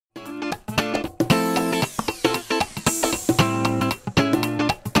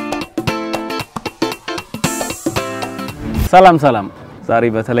ሰላም ዛሬ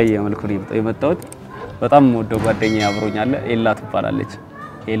በተለየ መልኩ ነው የመጣሁት በጣም ወደ ጓደኛ አብሮኛል ኤላ ትባላለች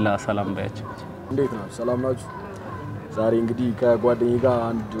ኤላ ሰላም ባያችሁ እንዴት ነው ሰላም ናችሁ ዛሬ እንግዲህ ከጓደኛዬ ጋር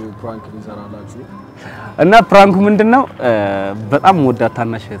አንድ ፕራንክ እንሰራላችሁ እና ፕራንኩ ምንድነው በጣም ወዳት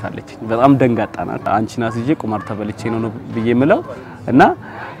ታናሽ እህታለች በጣም ደንጋጣ ናት አንቺና ሲጂ ቁማር ተበልቼ ነው ብዬምለው እና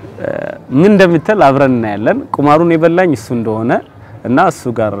ምን እንደምትል አብረን እናያለን ቁማሩን የበላኝ እሱ እንደሆነ እና እሱ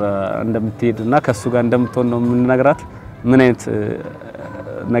ጋር እንደምትሄድና ከሱ ጋር እንደምትሆን ነው የምንነግራት ምን አይነት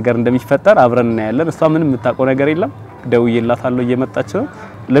ነገር እንደሚፈጠር አብረን እናያለን እሷ ምንም የምታውቀው ነገር የለም ደውዬላታለሁ እየመጣች ነው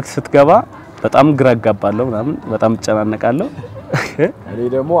ልክ ስትገባ በጣም ግራ ጋባለሁ ምናምን በጣም ጨናነቃለሁ እኔ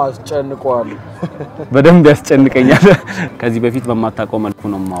ደግሞ አስጨንቀዋለሁ በደንብ ያስጨንቀኛል ከዚህ በፊት በማታውቀው መልኩ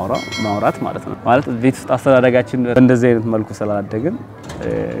ነው ማውራት ማለት ነው ማለት ቤት ውስጥ አስተዳደጋችን እንደዚህ አይነት መልኩ ስላደግን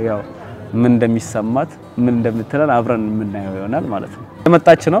ያው ምን እንደሚሰማት ምን እንደምትለን አብረን የምናየው ይሆናል ማለት ነው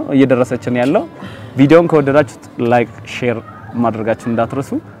የመጣች ነው እየደረሰችን ያለው ቪዲዮን ከወደዳችሁት ላይክ ሼር ማድረጋችሁ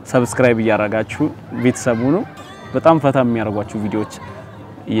እንዳትረሱ ሰብስክራይብ ያያረጋችሁ ቤተሰቡ ነው በጣም ፈታ የሚያርጓችሁ ቪዲዮዎች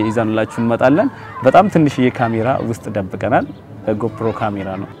ይዘንላችሁ እንመጣለን በጣም ትንሽዬ ካሜራ ውስጥ ደብቀናል ጎፕሮ ካሜራ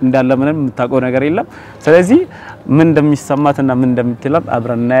ነው እንዳለ ምንም የምታውቀው ነገር የለም ስለዚህ ምን እንደሚሰማትና ምን እንደምትላት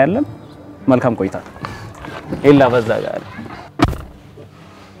አብረን እናያለን መልካም ቆይታ ኤላ በዛ ጋር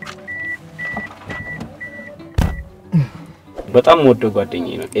በጣም ወደ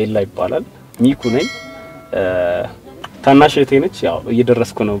ጓደኛዬ ነው ኤላ ይባላል ሚኩ ነኝ ታናሽ እህቴ ነች ያው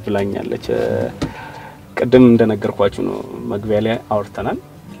እየደረስኩ ነው ብላኛለች ቀደም እንደነገርኳችሁ ነው መግቢያ ላይ አውርተናል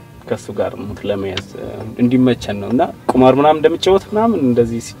ከሱ ጋር ሙት ለመያዝ እንዲመቸን ነውና ቁማር ምናምን እንደምትጫወት ምናምን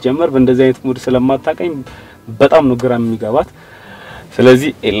እንደዚህ ሲጀመር በእንደዚህ አይነት ሙድ ስለማታቀኝ በጣም ነው ግራ የሚገባት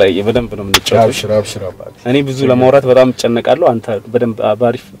ስለዚህ ኤላዬ በደንብ ነው የምንጫወተው አብሽራ እኔ ብዙ ለማውራት በጣም ጨነቃለሁ አንተ በደንብ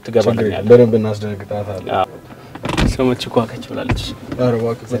አባሪፍ ትገባለኛል በደንብ እናስደነግጣታለን ሰሞች ቋቀች ብላለች አረ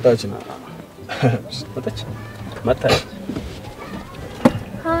ዋክ መጣች መጣች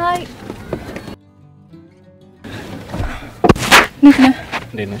ሃይ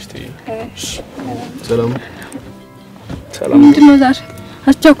እንዴት ነሽ ሰላም ምንድነው ዛሬ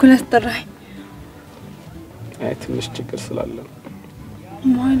አስቸኩለህ ተጠራኸኝ አይ ትንሽ ችግር ስላለ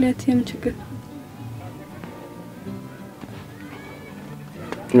ማለት የምን ችግር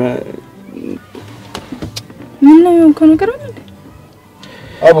ምን ነው የሆንከው ነገር አለ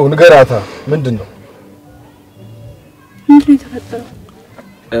አቦ ንገራታ ምንድነው የተፈጠረው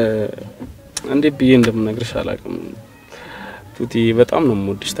እንዴ ብዬ እንደምነግርሽ አላውቅም ቱቲ በጣም ነው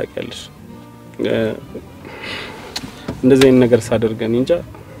የምወድሽ ታውቂያለሽ እንደዚህ አይነት ነገር ሳደርገን እንጃ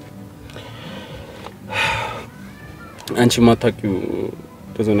አንቺ ማታውቂው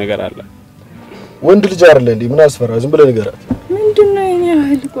ብዙ ነገር አለ ወንድ ልጅ አይደለ እንዴ ምን አስፈራ ዝም ብለ ንገራት ምንድነው የኔ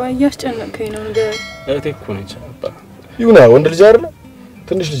ያህል ቆይ ያስጨነቀኝ ነው ነገር እህቴ እኮ ነች አባ ይሁና ወንድ ልጅ አይደለ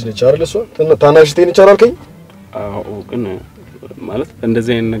ትንሽ ልጅ ነች አይደለ እሷ ታናሽ እህቴ ነች አላልከኝ አዎ ግን ማለት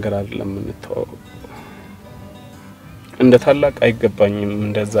እንደዚህ አይነት ነገር አይደለም እንተው እንደ ታላቅ አይገባኝም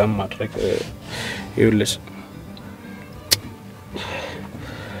እንደዛ ማድረግ ይውልሽ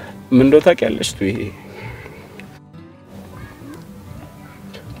ምን ዶ ታውቂያለሽ ቱ ይሄ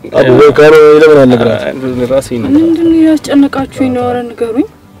አቦ ካለ ለምን አልነግራት ራሴ ነው ምንድነው ያስጨነቃችሁ ይኖር ንገሩኝ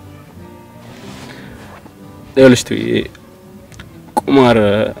ይውልሽ ቱ ይሄ ቁማር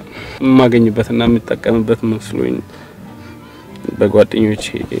ማገኝበትና የምጠቀምበት መስሎኝ በጓደኞቼ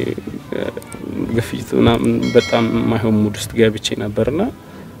ግፊትና በጣም ማይሆን ሙድ ውስጥ ገብቼ ነበርና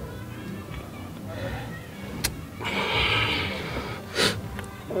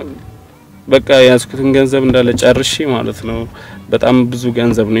በቃ ያስኩትን ገንዘብ እንዳለ ጨርሼ ማለት ነው በጣም ብዙ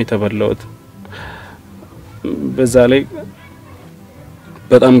ገንዘብ ነው የተበላሁት በዛ ላይ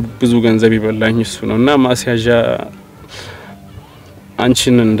በጣም ብዙ ገንዘብ ይበላኝ እሱ ነውና ማስያዣ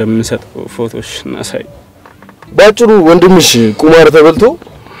አንቺን እንደምንሰጠው ፎቶሽ እናሳይ ባጭሩ ወንድምሽ ቁማር ተበልቶ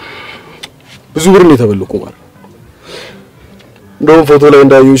ብዙ ብር ነው የተበለው ቁማር እንደውም ፎቶ ላይ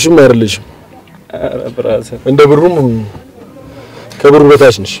እንዳዩሽም አይደለሽም አረ ብራዘር እንደ ብሩም ከብሩ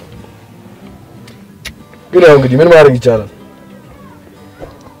በታች ነሽ ግን ያው እንግዲህ ምን ማድረግ ይቻላል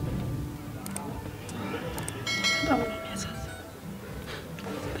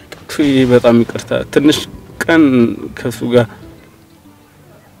በጣም ይቅርታ ትንሽ ቀን ከሱ ጋር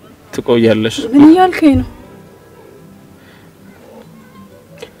ትቆያለሽ ምን ያልከኝ ነው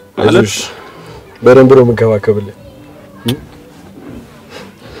አይዞሽ በደንብ ነው የምንከባከብልህ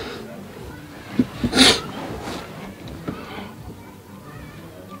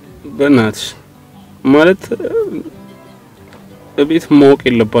በእናትሽ ማለት በቤት ማወቅ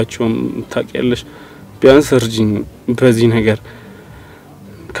የለባቸውም ታውቂያለሽ ቢያንስ እርጂኝ በዚህ ነገር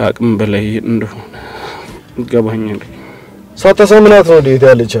ከአቅም በላይ እንደሆነ ገባኛል ሳታሳምናት ነው እንዴት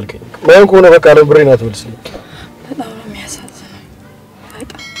ያለች አልከኝ ማን ኮነ በቃ ለብሬና ትወልስልኝ በጣም ነው የሚያሳዝነው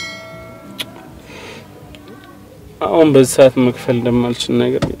አሁን በሰዓት መክፈል እንደማልችል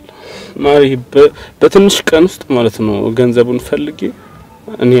ነገር የለም ማሪ በትንሽ ቀን ውስጥ ማለት ነው ገንዘቡን ፈልጌ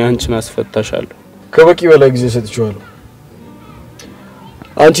እኔ አንቺን አስፈታሻለሁ ከበቂ በላይ ጊዜ ሰጥቼዋለሁ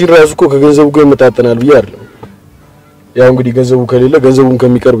አንቺ ራሱ እኮ ከገንዘቡ ጋር መጣጣናል ብዬ አይደለም ያው እንግዲህ ገንዘቡ ከሌለ ገንዘቡን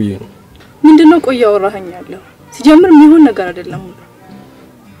ከሚቀርብ ይሄ ነው ምንድነው ቆይ ያወራኸኛለሁ ሲጀምር የሚሆን ነገር አይደለም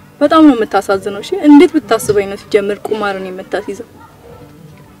በጣም ነው የምታሳዝነው እሺ እንዴት ብታስበኝ ነው ሲጀምር ቁማርን የምታስይዘው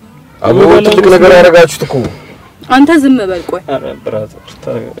አብሮ ትልቅ ነገር ያረጋችሁት እኮ አንተ ዝም በል ቆይ አረ ብራዘር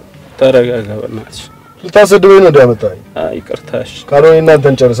ተረጋጋ በእናትሽ ልታሰድበኝ ነው እንዳመጣኝ ይቅርታሽ ካልሆነ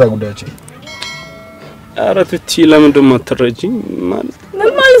እናንተን ጨርሳ ጉዳያችን አረ ትቲ ለምን ደሞ አትረጂኝ ማለት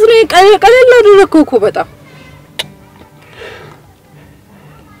ምን ማለት ነው ቀለል አደረከው እኮ በጣም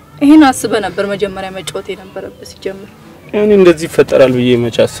ይሄን አስበ ነበር መጀመሪያ መጫወት የነበረበት ሲጀምር ያኔ እንደዚህ ይፈጠራል ብዬ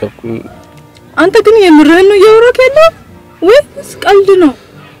መች አሰብኩ አንተ ግን የምርህን ነው ያወራክ ያለው ወይስ ቀልድ ነው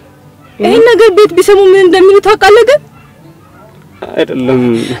ይሄን ነገር ቤት ቢሰሙ ምን እንደሚሉ ታውቃለህ ግን አይደለም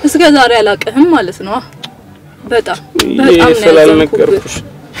እስከ ዛሬ አላቀህም ማለት ነው በጣም ስላልነገርኩሽ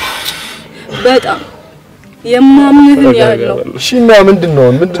በጣም የማምንህን ያለው እሺና ምንድነው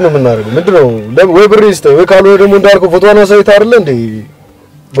ምንድነው ወይ ብር ይስጠው ወይ ካልሆነ ደግሞ እንዳልከው ፎቶዋን አሳይታ አይደለ እንዴ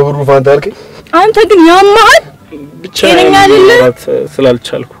በብሩ ፋንታ አልከኝ አንተ ግን ያማል ብቻ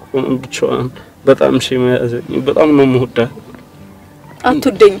ስላልቻልኩ ብቻዋን በጣም ሸማያዘኝ በጣም ነው የምወዳ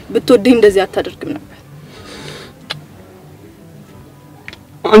አትወደኝ ብትወደኝ እንደዚህ አታደርግም ነበር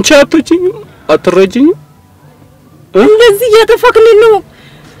አንቺ አትረጂኝ እንደዚህ እያጠፋክኝ ነው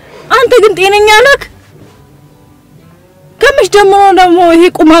አንተ ግን ጤነኛ ነህ ከመሽ ደግሞ ይሄ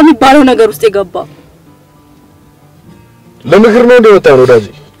ቁማር የሚባለው ነገር ውስጥ የገባ ለምክር ነው እንደወጣው ነው ዳጂ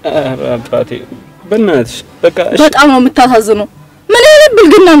ኧረ አባቴ በእናትሽ በቃ በጣም ነው የምታሳዝነው ምን አይነት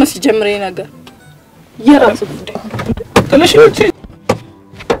ብልግና ነው ሲጀምር ይሄ ነገር የራሱ ጉዳይ ተለሽ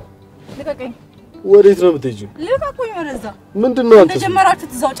ልቀቀኝ ወዴት ነው የምትሄጂው ልቀቀኝ ወደዛ ምንድነው አንተ ተጀመራችሁ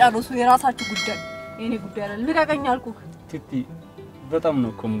ትዛው ጫሮሱ የራሳችሁ ጉዳይ የኔ ጉዳይ አይደል ልቀቀኝ አልኩህ ቲቲ በጣም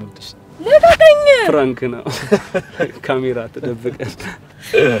ነው ኮምውድሽ ልቀቀኝ ፍራንክ ነው ካሜራ ተደብቀን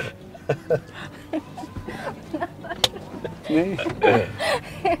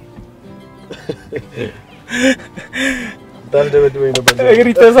ታልደበደበኝ ነበር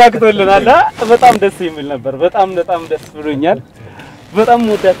እንግዲህ ተሳክቶልናል በጣም ደስ የሚል ነበር በጣም ደስ ብሎኛል በጣም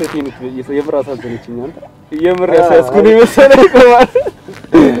ወዳት እህቴን የምር አሳዘነችኝ አንተ የምር ያሳስኩኝ መሰለኝ ቆማል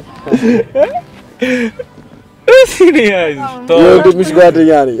እሺ ነው ያይዝ የወንድምሽ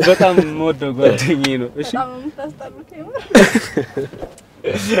ጓደኛ ነኝ በጣም ወደው ጓደኛዬ ነው እሺ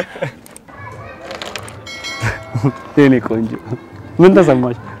የኔ ቆንጆ ምን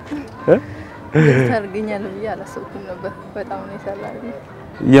ተሰማሽ ታርገኛል ብዬ አላሰብኩም ነበር በጣም ነው ይሰላልኝ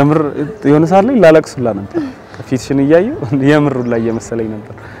የምር የሆነ ሰዓት ላይ ላለቅስላ ነበር ከፊትሽን እያየሁ የምር ላይ የመሰለኝ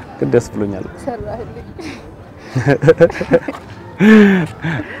ነበር ግን ደስ ብሎኛል ሰራህልኝ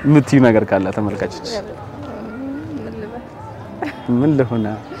ምትዩ ነገር ካለ ተመልካቾች ምን ለሆነ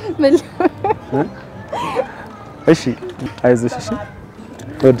እሺ አይዞሽ እሺ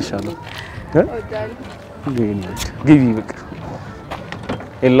ወድሻለሁ ግቢ በቃ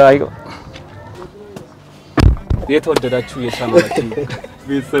ኤላይጎ የተወደዳችሁ የቻናላችን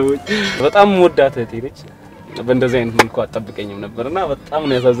ቤተሰቦች በጣም ወዳት እህቴ ነች በእንደዚህ አይነት መልኩ አጠብቀኝም ነበርና በጣም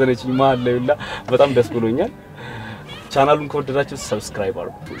ነው ያሳዘነችኝ መሀል ላይ ሁላ በጣም ደስ ብሎኛል ቻናሉን ከወደዳችሁ ሰብስክራይብ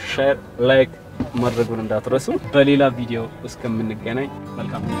አድርጉ ሼር ላይክ ማድረጉን እንዳትረሱ በሌላ ቪዲዮ እስከምንገናኝ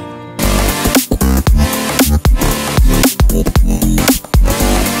መልካም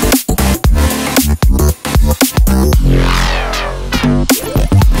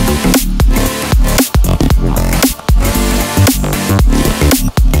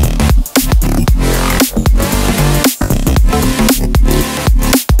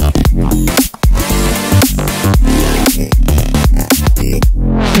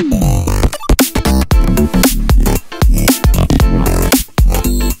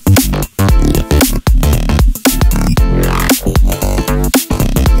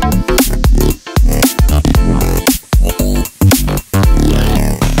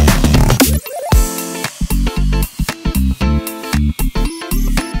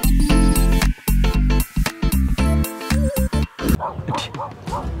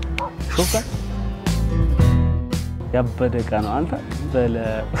ያበደቀ ነው አንተ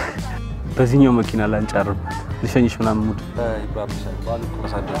በዚህኛው መኪና ላንጫርም ልሸኝሽ ምናምን ሙድ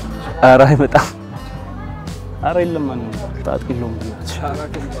ኧረ አይመጣም ኧረ የለም ማለት ታጥቂሎም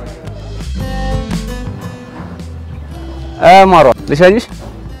ማሯ ልሸኝሽ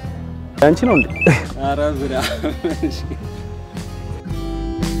አንቺ ነው እንዴ ኧረ ብራ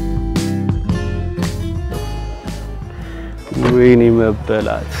ወይኔ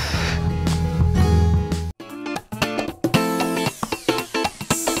መበላት